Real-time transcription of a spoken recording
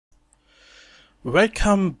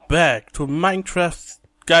Welcome back to Minecraft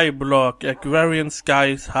Skyblock Agrarian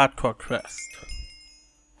Skies Hardcore Quest.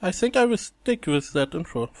 I think I will stick with that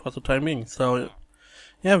intro for the time being. So,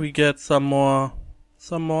 yeah, we get some more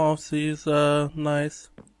of these nice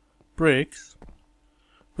bricks,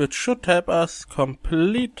 which should help us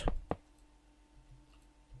complete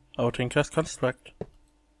our Tinker's construct.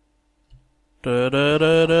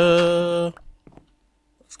 It's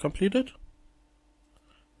completed?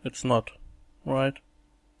 It's not. Right.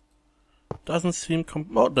 Doesn't seem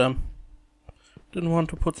oh damn. Didn't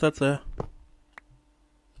want to put that there.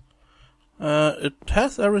 It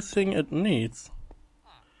has everything it needs.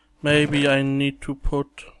 Maybe I need to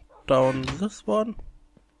put down this one?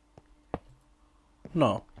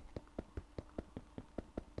 No.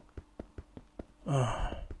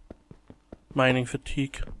 Mining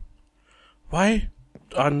fatigue. Why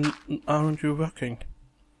aren't you working?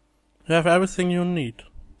 You have everything you need.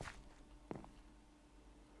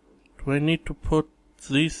 Do I need to put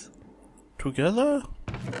these together?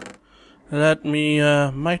 Let me,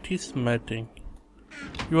 mighty smelting.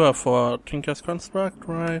 You are for Tinker's construct,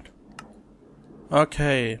 right?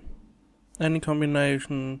 Okay. Any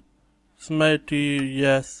combination. Smelty,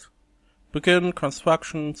 yes. Begin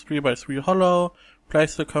construction 3x3 hollow.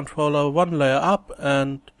 Place the controller one layer up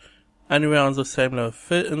and anywhere on the same level.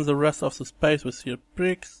 Fill in the rest of the space with sealed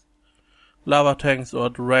bricks, lava tanks or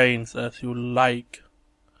drains as you like.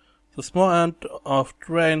 The small end of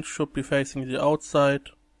drain should be facing the outside.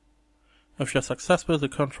 If you're successful, the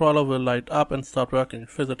controller will light up and start working.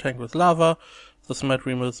 Fill the tank with lava, the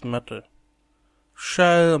smeltery with metal.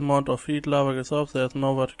 Shell, amount of heat lava gets off, there's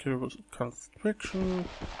no vertical constriction.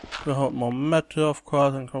 We hold more metal, of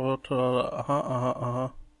course, and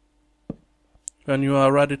controller, When you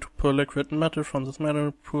are ready to pull liquid metal from the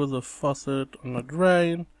smeltery, pull the faucet on the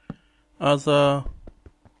drain. Other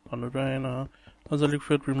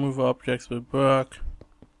liquid remover objects will work,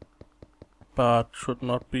 but should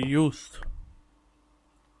not be used.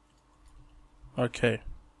 Okay.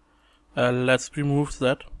 Let's remove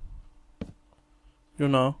that. You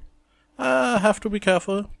know. Have to be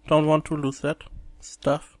careful. Don't want to lose that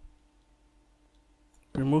stuff.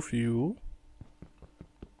 Remove you.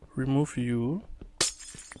 Remove you.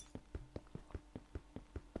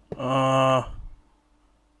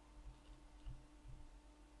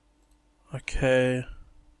 Okay.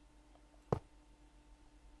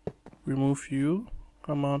 Remove you.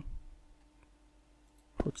 Come on.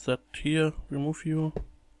 Put that here. Remove you.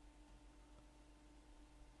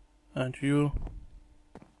 And you.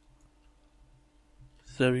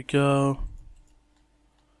 There we go.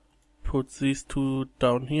 Put these two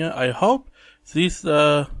down here. I hope these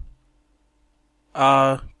are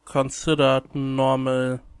considered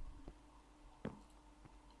normal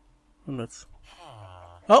units.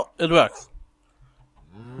 Oh, it works.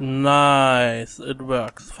 Nice, it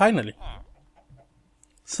works. Finally.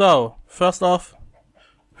 So, first off,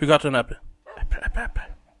 we got an apple. Apple.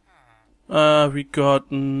 We got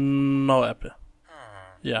no apple.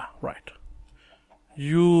 Yeah, right.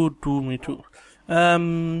 You do me too.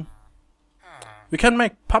 We can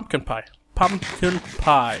make pumpkin pie. Pumpkin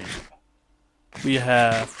pie. We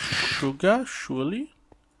have sugar, surely.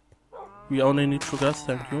 We only need sugars,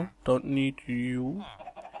 thank you. Don't need you.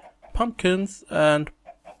 Pumpkins and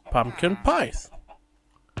pumpkin pies.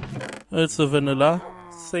 It's a vanilla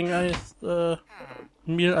thing,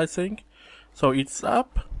 meal, I think. So eats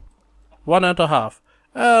up 1.5.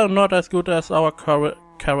 Not as good as our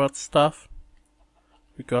carrot stuff.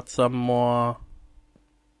 We got some more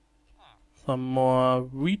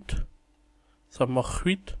wheat. Some more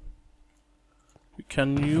wheat. We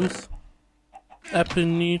can use. Apple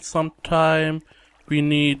needs some time. We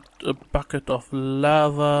need a bucket of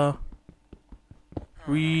lava.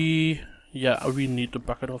 We need a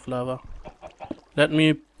bucket of lava. Let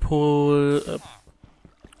me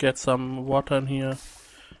get some water in here.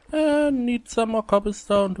 Need some more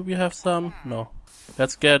cobblestone. Do we have some? No.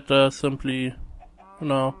 Let's get simply,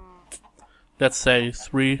 let's say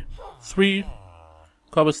three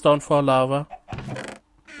cobblestone for lava.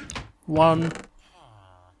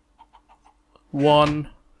 One,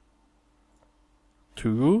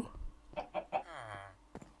 2,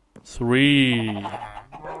 3.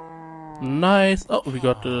 Nice. Oh, we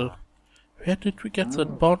got the. Where did we get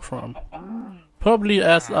that board from? Probably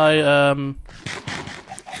as the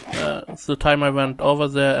time I went over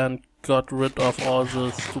there and got rid of all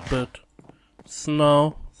the stupid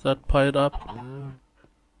snow that piled up.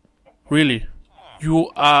 Really?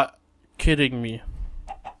 You are kidding me.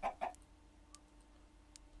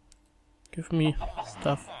 Give me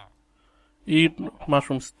stuff. Eat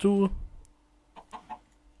mushroom stew.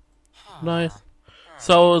 Nice.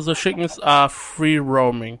 So the chickens are free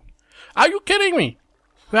roaming. Are you kidding me?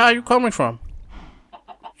 Where are you coming from?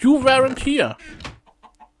 You weren't here.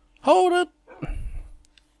 Hold it.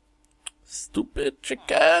 Stupid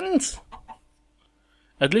chickens.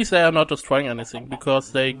 At least they are not destroying anything,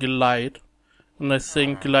 because they glide. And I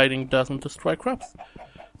think gliding doesn't destroy crops.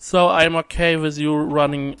 So I'm okay with you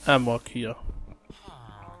running amok here.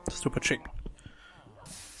 Stupid chicken.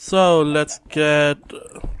 So let's get,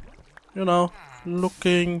 you know,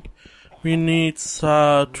 looking. We need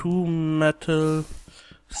 2 metal.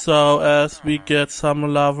 So as we get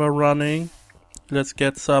some lava running, let's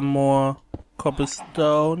get some more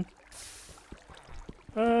cobblestone.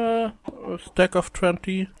 A stack of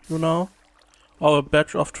 20, you know, or a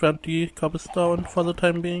batch of 20 cobblestone for the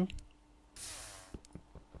time being.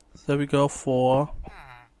 There we go, 4,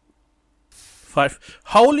 5.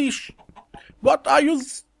 Holy what are you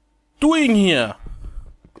doing here?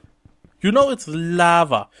 You know it's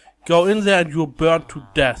lava. Go in there and you'll burn to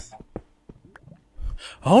death.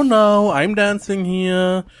 Oh no, I'm dancing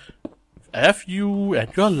here. F you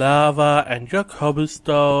and your lava and your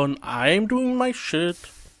cobblestone. I'm doing my shit.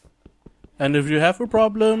 And if you have a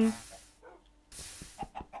problem,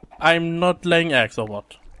 I'm not laying eggs or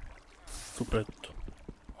what? Stupid.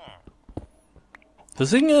 The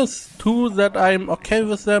thing is, too, that I'm okay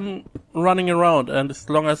with them running around, and as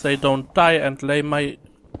long as they don't die and lay my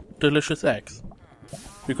delicious eggs.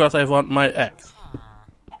 Because I want my eggs.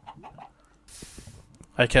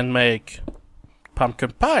 I can make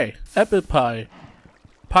pumpkin pie, apple pie,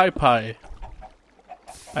 pie.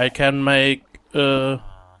 I can make a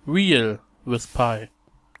wheel with pie.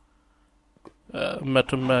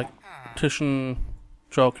 Mathematician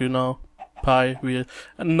joke, you know. Pie, wheel.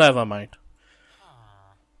 Never mind.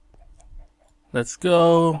 Let's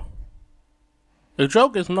go. A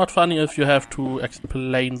joke is not funny if you have to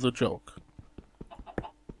explain the joke.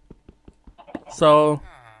 So,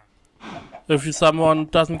 if someone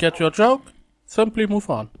doesn't get your joke, simply move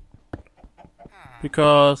on.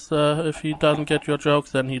 Because if he doesn't get your joke,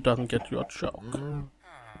 then he doesn't get your joke.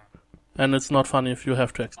 And it's not funny if you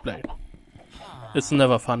have to explain. It's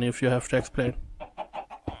never funny if you have to explain.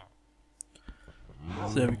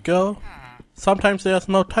 There we go. Sometimes there's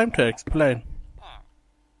no time to explain.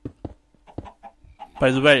 By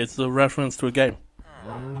the way, it's a reference to a game.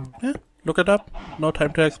 Yeah, look it up. No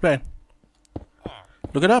time to explain.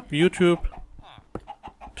 Look it up, YouTube.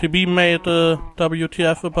 TB made a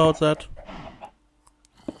WTF about that.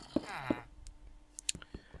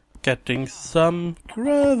 Getting some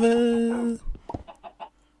gravel.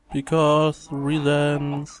 Because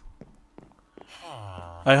reasons.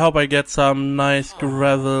 I hope I get some nice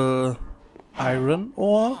gravel iron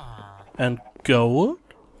ore and gold.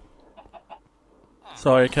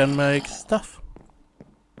 So I can make stuff.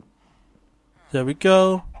 There we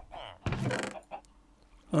go.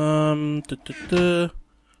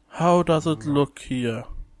 How does it look here?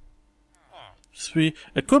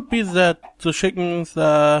 It could be that the chickens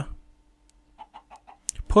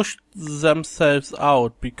pushed themselves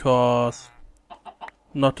out because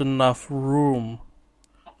not enough room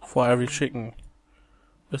for every chicken.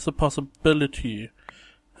 It's a possibility.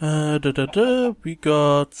 We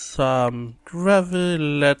got some gravel.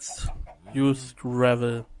 Let's use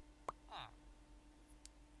gravel.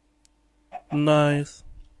 Nice.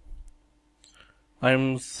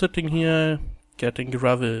 I'm sitting here getting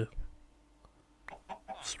gravel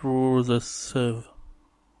through the sieve.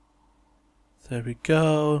 There we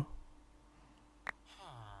go.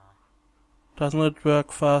 Doesn't it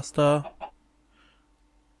work faster?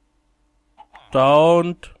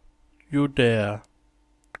 Don't you dare.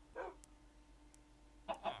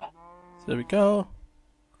 There we go.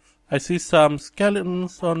 I see some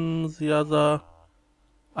skeletons on the other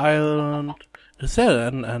island. Is there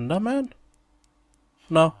an Enderman?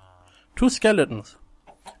 No. 2 skeletons.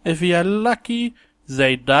 If we are lucky,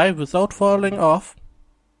 they die without falling off.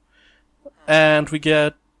 And we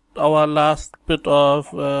get our last bit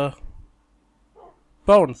of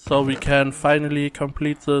bone. So we can finally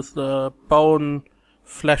complete this bone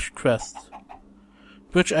flesh quest.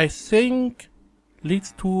 Which I think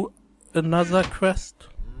leads to another quest.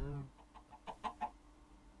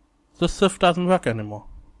 The sieve doesn't work anymore.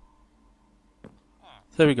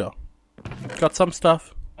 There we go. Got some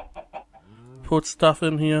stuff. Put stuff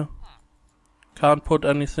in here. Can't put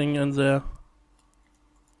anything in there.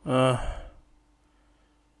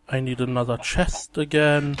 I need another chest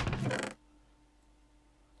again.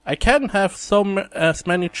 I can have as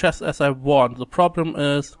many chests as I want. The problem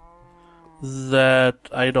is that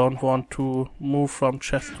I don't want to move from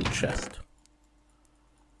chest to chest.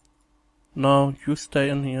 No, you stay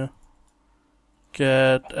in here.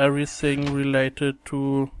 get everything related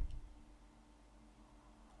to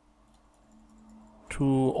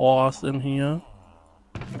ores in here.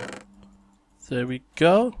 There we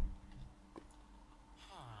go.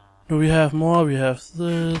 Do we have more? We have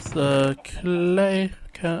this clay.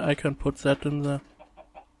 I can put that in there.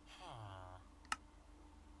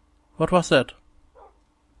 What was that?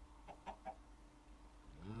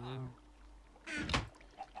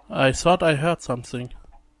 I thought I heard something.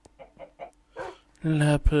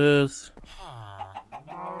 Lapis.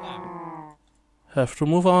 Have to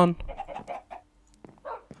move on.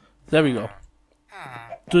 There we go.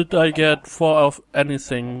 Did I get 4 of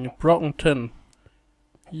anything? Broken tin.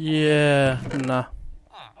 Yeah, nah.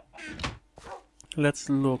 Let's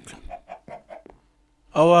look.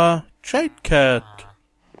 Our jade cat.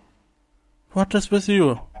 What is with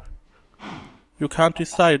you? You can't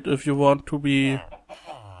decide if you want to be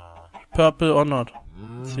purple or not.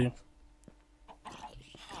 Let's see.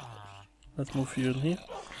 Let's move you in here.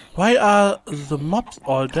 Why are the mobs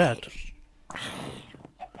all dead?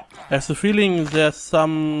 I have the feeling there's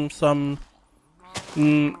some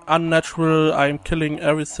unnatural. I'm killing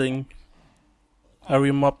everything,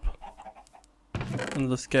 every mob in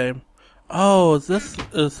this game. Oh, this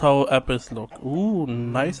is how apples look. Ooh,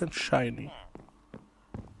 nice and shiny.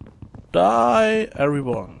 Die,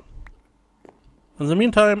 everyone. In the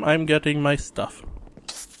meantime, I'm getting my stuff.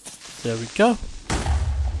 There we go.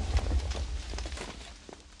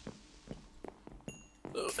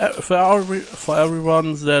 For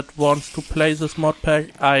everyone that wants to play this mod pack,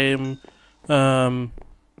 I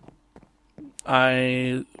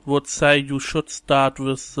would say you should start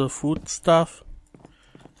with the food stuff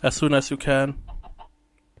as soon as you can.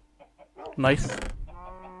 Nice.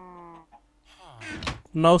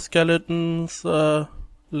 No skeletons.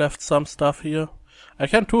 Left some stuff here. I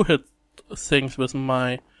can two-hit things with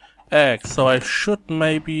my axe, so I should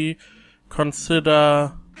maybe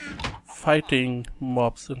consider fighting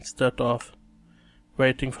mobs instead of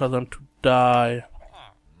waiting for them to die,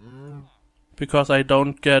 because I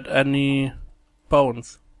don't get any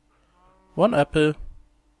bones. 1 apple.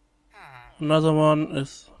 Another one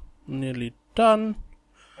is nearly done.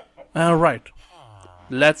 Alright,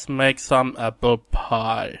 let's make some apple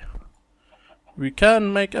pie. We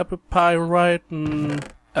can make apple pie, right?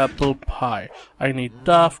 Apple pie. I need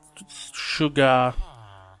duff, sugar.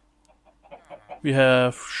 We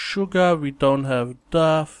have sugar, we don't have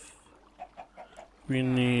duff. We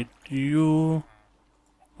need you.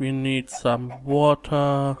 We need some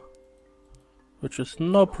water, which is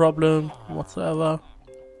no problem whatsoever.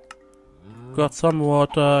 Got some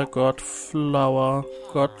water, got flour,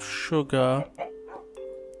 got sugar,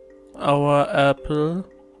 our apple,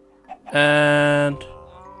 and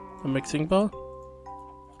a mixing bowl,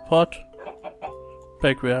 pot,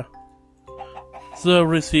 bakeware. The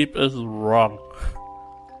recipe is wrong,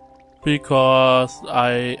 because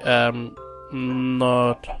I am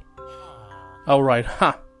not... Alright,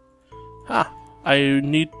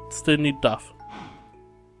 I still need duff.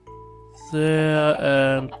 There,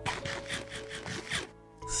 and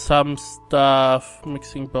some stuff,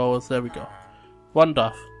 mixing bowls, there we go. 1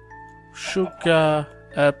 duff. Sugar,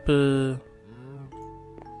 apple,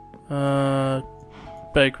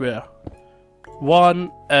 bakeware.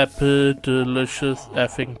 1 apple, delicious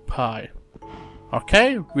effing pie.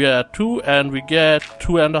 Okay, we are at 2 and we get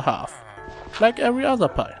 2.5. Like every other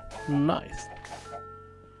pie. Nice.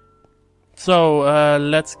 So,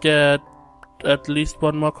 let's get at least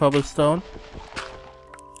 1 more cobblestone.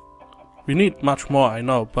 We need much more, I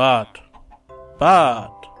know, but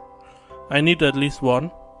I need at least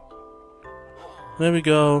 1. There we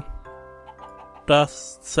go.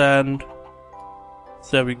 Dust, sand.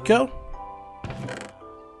 There we go.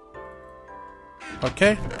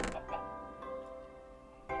 Okay.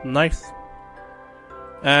 Nice.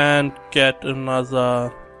 And get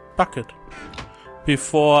another bucket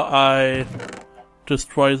before I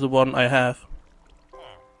destroy the one I have.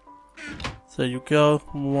 There you go.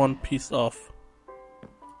 1 piece of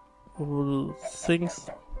things.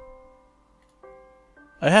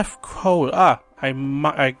 I have coal. I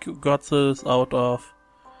got this out of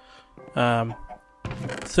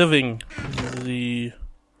sieving the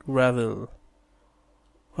gravel.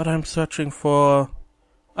 What I'm searching for,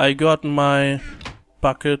 I got my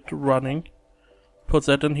bucket running. Put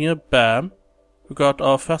that in here. Bam. We got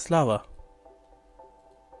our first lava.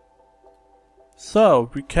 So,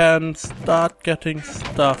 we can start getting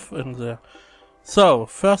stuff in there. So,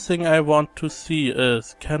 first thing I want to see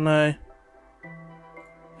is, can I,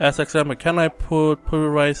 as example, can I put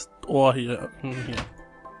pulverized ore here?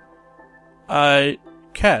 I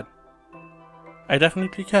can. I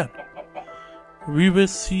definitely can. We will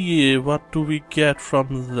see what do we get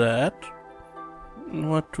from that.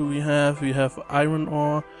 What do we have? We have iron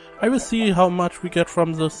ore. I will see how much we get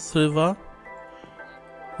from the silver.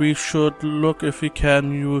 We should look if we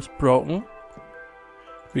can use broken.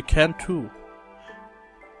 We can too.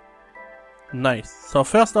 Nice. So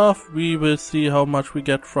first off, we will see how much we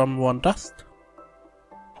get from one dust.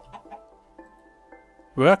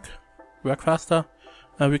 Work faster,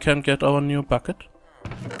 and we can get our new bucket.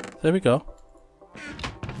 There we go.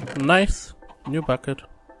 Nice, new bucket.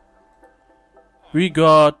 We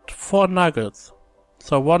got 4 nuggets.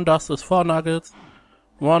 So one dust is 4 nuggets,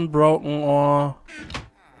 1 broken ore.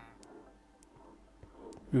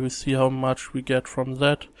 We will see how much we get from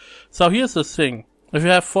that. So here's the thing. If you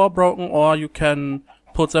have 4 broken ore, you can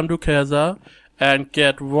put them together and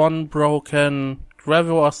get 1 broken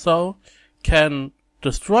gravel or so. Can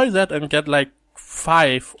destroy that and get like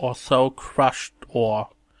 5 or so crushed ore.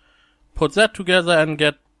 Put that together and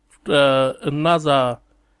get another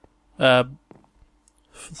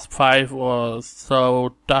 5 or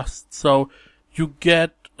so dust. So you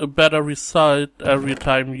get a better result every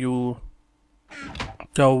time you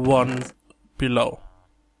go one below.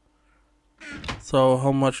 So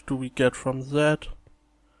how much do we get from that?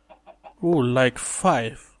 Oh, like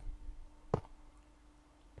 5.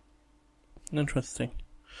 Interesting.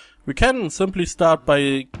 We can simply start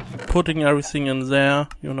by putting everything in there,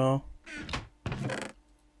 you know.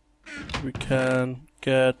 We can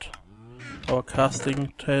get our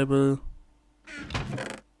casting table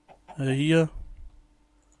here,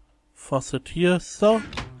 faucet here, so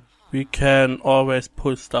we can always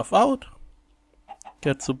pull stuff out.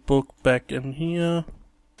 Get the book back in here.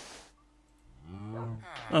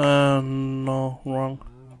 No, wrong.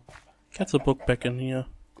 Get the book back in here.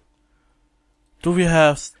 Do we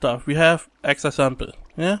have stuff? We have example,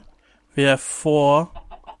 yeah? We have 4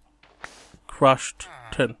 crushed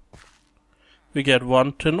tin. We get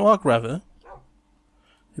 1 tin ore gravel.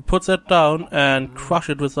 We put that down and crush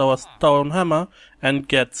it with our stone hammer and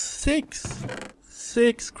get 6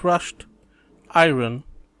 crushed iron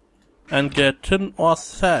and get tin ore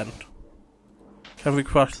sand. Can we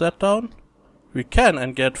crush that down? We can,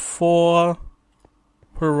 and get 4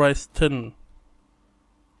 pulverized tin.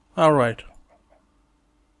 Alright.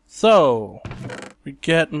 So we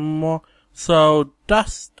get more. So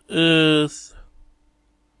dust is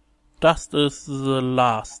the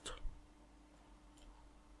last.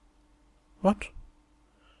 What?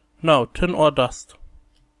 No, tin or dust.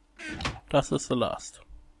 Dust is the last.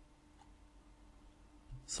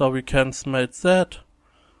 So we can smelt that.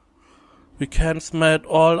 We can smelt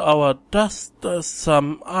all our dust,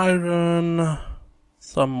 some iron,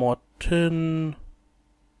 some more tin.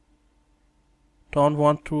 Don't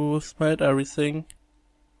want to smelt everything.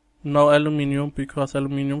 No aluminium, because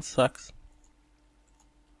aluminium sucks.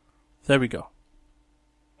 There we go.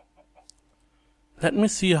 Let me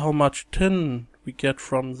see how much tin we get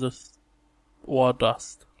from this ore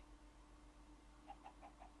dust.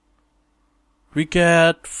 We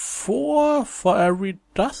get 4 for every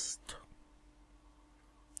dust.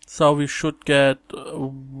 So we should get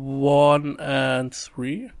 1 and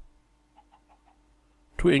 3.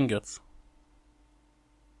 2 ingots.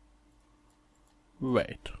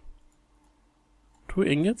 Wait. 2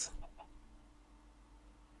 ingots?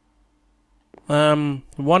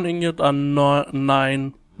 1 ingot are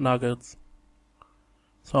 9 nuggets.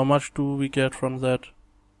 So how much do we get from that?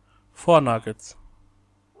 4 nuggets.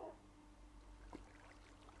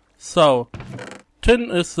 So,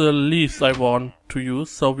 tin is the least I want to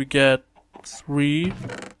use, so we get 3.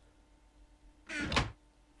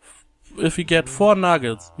 If we get 4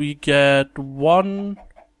 nuggets, we get 1.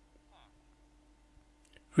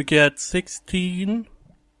 We get 16.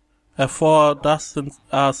 4 dust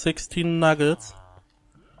are 16 nuggets,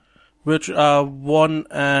 which are 1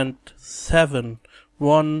 and 7.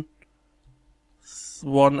 1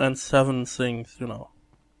 and 7 things, you know.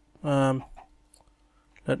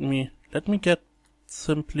 Let me get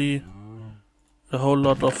simply a whole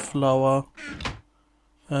lot of flour,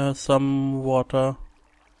 some water.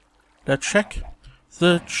 Let's check.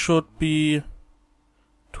 That should be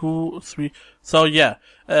 2, 3. So yeah,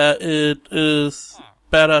 it is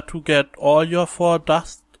better to get all your 4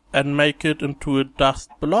 dust and make it into a dust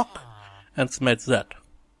block and smelt that.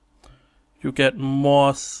 You get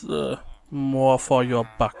more for your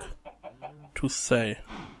buck, to say.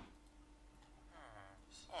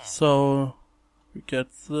 So we get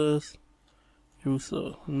this. Use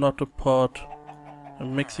not a pot, a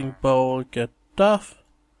mixing bowl. Get duff.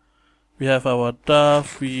 We have our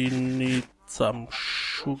duff. We need some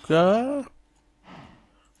sugar,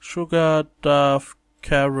 duff,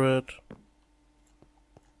 carrot,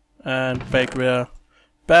 And bakeware.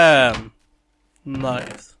 Bam!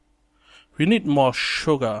 Nice. We need more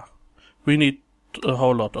sugar. We need a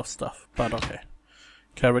whole lot of stuff, but okay.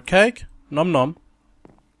 Carrot cake. Nom nom.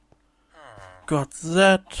 Got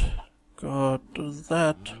that. Got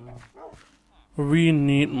that. We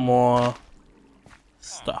need more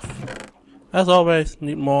stuff. As always,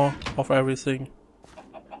 need more of everything.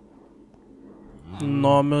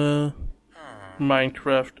 Normal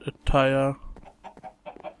Minecraft attire.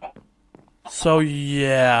 So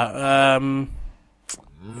yeah,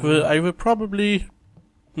 I will probably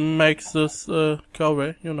make this go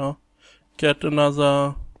away, you know. Get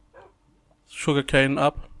another sugarcane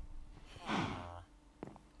up.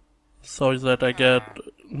 So that I get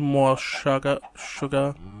more sugar.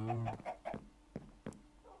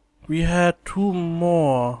 We had 2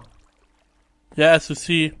 more. Yeah, as you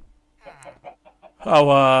see,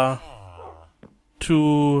 our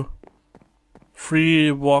 2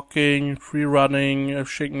 free walking, free running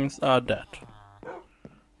chickens are dead.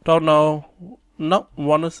 Don't know. No,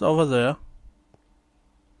 one is over there.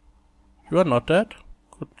 You are not dead.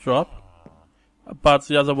 Good job. But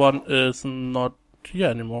the other one is not here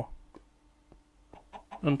anymore.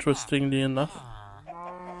 Interestingly enough.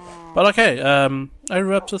 But okay, I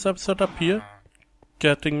wrap this episode up here.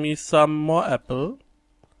 Getting me some more apple.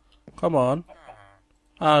 Come on.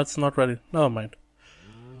 Ah, it's not ready. Never mind.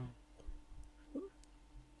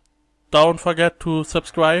 Don't forget to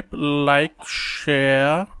subscribe, like,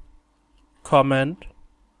 share, comment.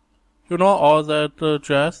 You know, all that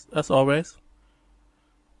jazz, as always.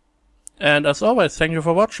 And as always, thank you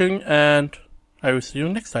for watching, and I will see you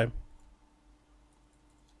next time.